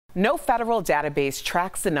No federal database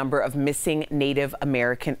tracks the number of missing Native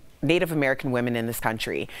American women in this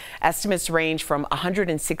country. Estimates range from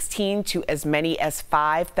 116 to as many as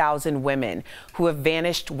 5,000 women who have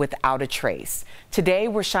vanished without a trace. Today,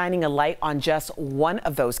 we're shining a light on just one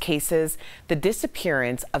of those cases, the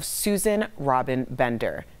disappearance of Susan Robin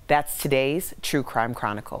Bender. That's today's True Crime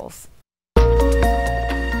Chronicles.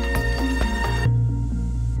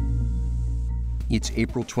 It's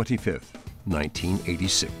April 25th,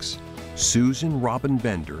 1986. Susan Robin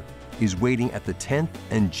Bender is waiting at the 10th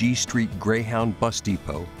and G Street Greyhound bus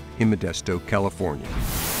depot in Modesto, California.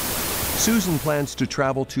 Susan plans to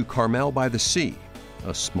travel to Carmel by the Sea,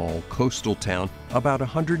 a small coastal town about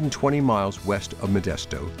 120 miles west of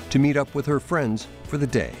Modesto, to meet up with her friends for the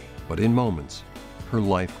day. But in moments, her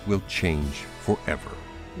life will change forever.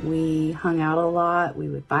 We hung out a lot. We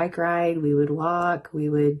would bike ride. We would walk. We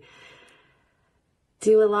would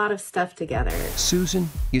do a lot of stuff together. Susan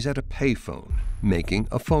is at a payphone making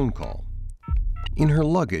a phone call. In her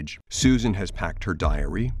luggage, Susan has packed her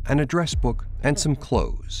diary, an address book, and some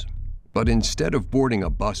clothes. But instead of boarding a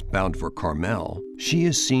bus bound for Carmel, she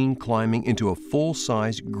is seen climbing into a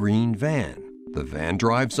full-size green van. The van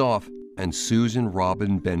drives off, and Susan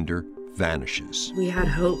Robin Bender vanishes. We had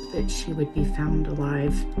hope that she would be found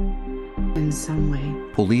alive in some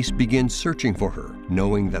way. Police begin searching for her,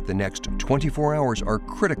 knowing that the next 24 hours are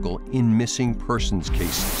critical in missing persons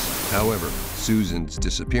cases. However, Susan's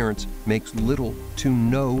disappearance makes little to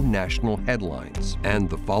no national headlines. And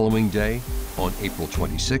the following day, on April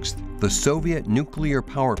 26th, the Soviet nuclear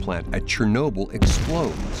power plant at Chernobyl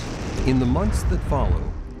explodes. In the months that follow,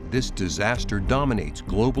 this disaster dominates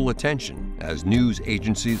global attention as news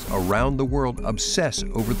agencies around the world obsess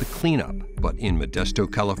over the cleanup. But in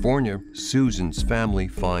Modesto, California, Susan's family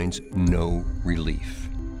finds no relief.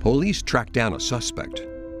 Police track down a suspect,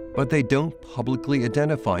 but they don't publicly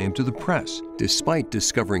identify him to the press, despite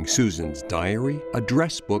discovering Susan's diary,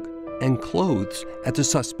 address book, and clothes at the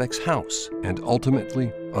suspect's house. And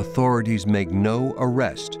ultimately, authorities make no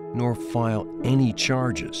arrest nor file any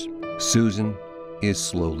charges. Susan is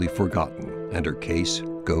slowly forgotten, and her case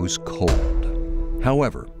goes cold.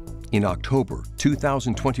 However, in October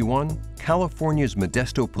 2021, California's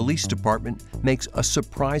Modesto Police Department makes a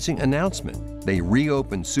surprising announcement. They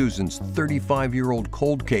reopen Susan's 35-year-old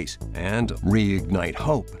cold case and reignite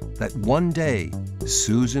hope that one day,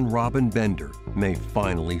 Susan Robin Bender may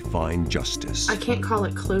finally find justice. I can't call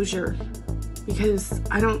it closure because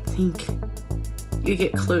I don't think you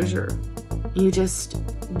get closure. You just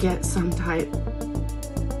get some type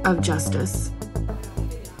of justice.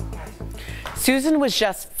 Susan was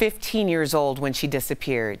just 15 years old when she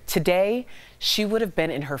disappeared. Today, she would have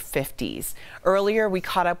been in her 50s. Earlier, we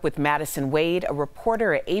caught up with Madison Wade, a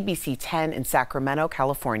reporter at ABC 10 in Sacramento,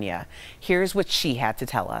 California. Here's what she had to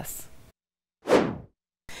tell us.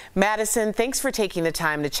 Madison, thanks for taking the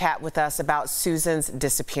time to chat with us about Susan's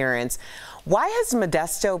disappearance. Why has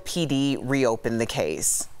Modesto PD reopened the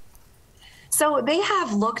case? So they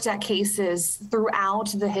have looked at cases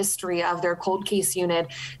throughout the history of their cold case unit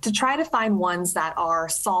to try to find ones that are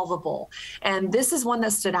solvable. And this is one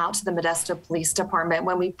that stood out to the Modesto Police Department.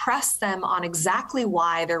 When we pressed them on exactly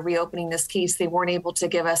why they're reopening this case, they weren't able to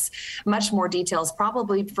give us much more details,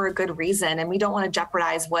 probably for a good reason. And we don't want to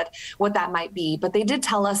jeopardize what that might be. But they did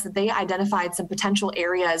tell us that they identified some potential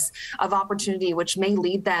areas of opportunity which may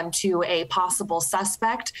lead them to a possible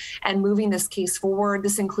suspect and moving this case forward.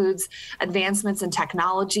 This includes advancements in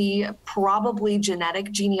technology, probably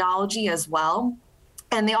genetic genealogy as well.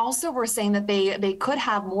 And they also were saying that they could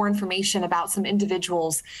have more information about some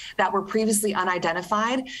individuals that were previously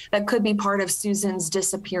unidentified that could be part of Susan's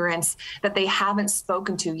disappearance that they haven't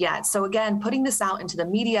spoken to yet. So again, putting this out into the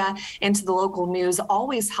media, into the local news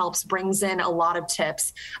always helps, brings in a lot of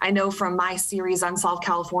tips. I know from my series Unsolved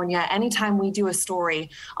California, anytime we do a story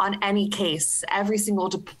on any case, every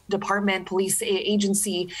single department, police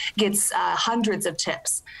agency gets hundreds of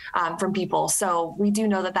tips from people. So we do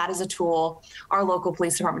know that that is a tool our local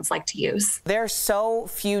police departments like to use. There are so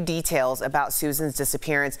few details about Susan's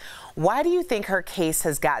disappearance. Why do you think her case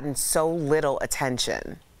has gotten so little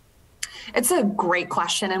attention? It's a great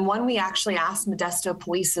question, and one we actually asked Modesto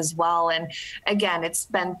Police as well. And again, it's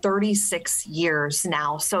been 36 years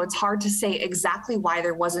now, so it's hard to say exactly why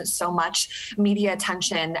there wasn't so much media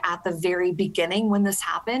attention at the very beginning when this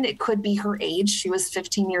happened. It could be her age. She was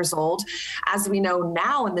 15 years old. As we know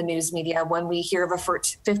now in the news media, when we hear of a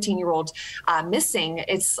 15-year-old missing,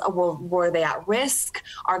 it's, well, were they at risk?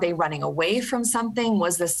 Are they running away from something?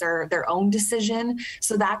 Was this their own decision?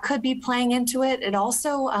 So that could be playing into it. It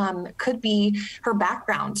also could be her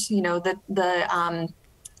background, you know, the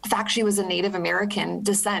fact, she was a Native American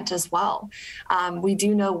descent as well. We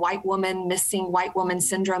do know missing white woman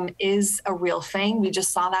syndrome is a real thing. We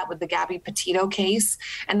just saw that with the Gabby Petito case,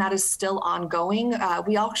 and that is still ongoing.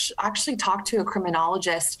 We actually talked to a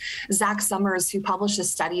criminologist, Zach Summers, who published a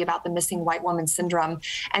study about the missing white woman syndrome,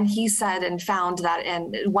 and he said and found that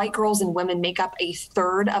white girls and women make up a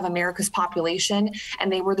third of America's population,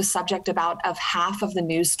 and they were the subject of half of the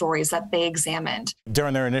news stories that they examined.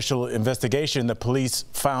 During their initial investigation, the police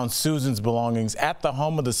found Susan's belongings at the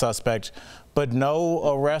home of the suspect, but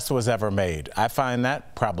no arrest was ever made. I find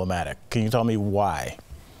that problematic. Can you tell me why?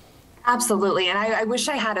 Absolutely. And I wish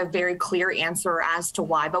I had a very clear answer as to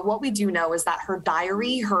why. But what we do know is that her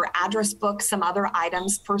diary, her address book, some other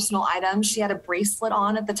items, personal items, she had a bracelet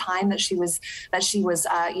on at the time that she was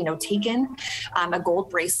taken, a gold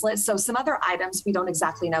bracelet. So some other items we don't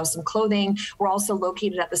exactly know. Some clothing were also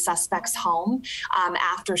located at the suspect's home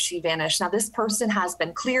after she vanished. Now, this person has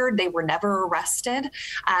been cleared. They were never arrested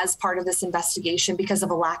as part of this investigation because of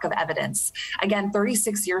a lack of evidence. Again,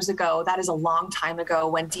 36 years ago, that is a long time ago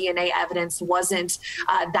when DNA evidence wasn't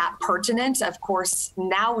that pertinent. Of course,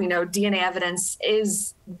 now we know DNA evidence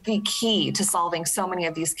is the key to solving so many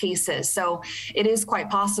of these cases. So it is quite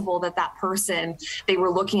possible that that person they were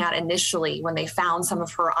looking at initially when they found some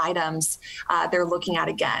of her items, they're looking at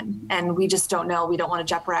again. And we just don't know. We don't want to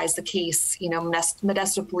jeopardize the case. You know,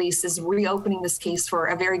 Modesto Police is reopening this case for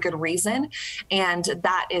a very good reason. And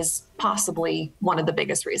that is possibly one of the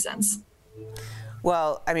biggest reasons.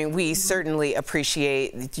 Well, I mean, we certainly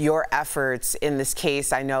appreciate your efforts in this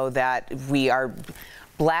case. I know that we are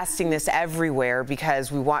blasting this everywhere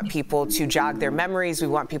because we want people to jog their memories. We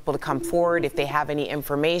want people to come forward if they have any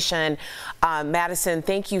information. Madison,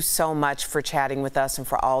 thank you so much for chatting with us and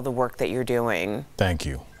for all the work that you're doing. Thank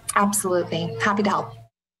you. Absolutely. Happy to help.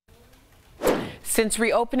 Since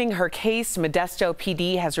reopening her case, Modesto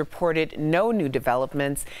PD has reported no new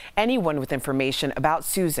developments. Anyone with information about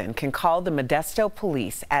Susan can call the Modesto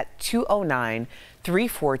Police at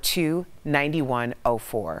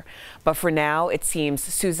 209-342-9104. But for now, it seems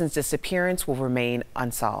Susan's disappearance will remain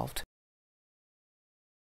unsolved.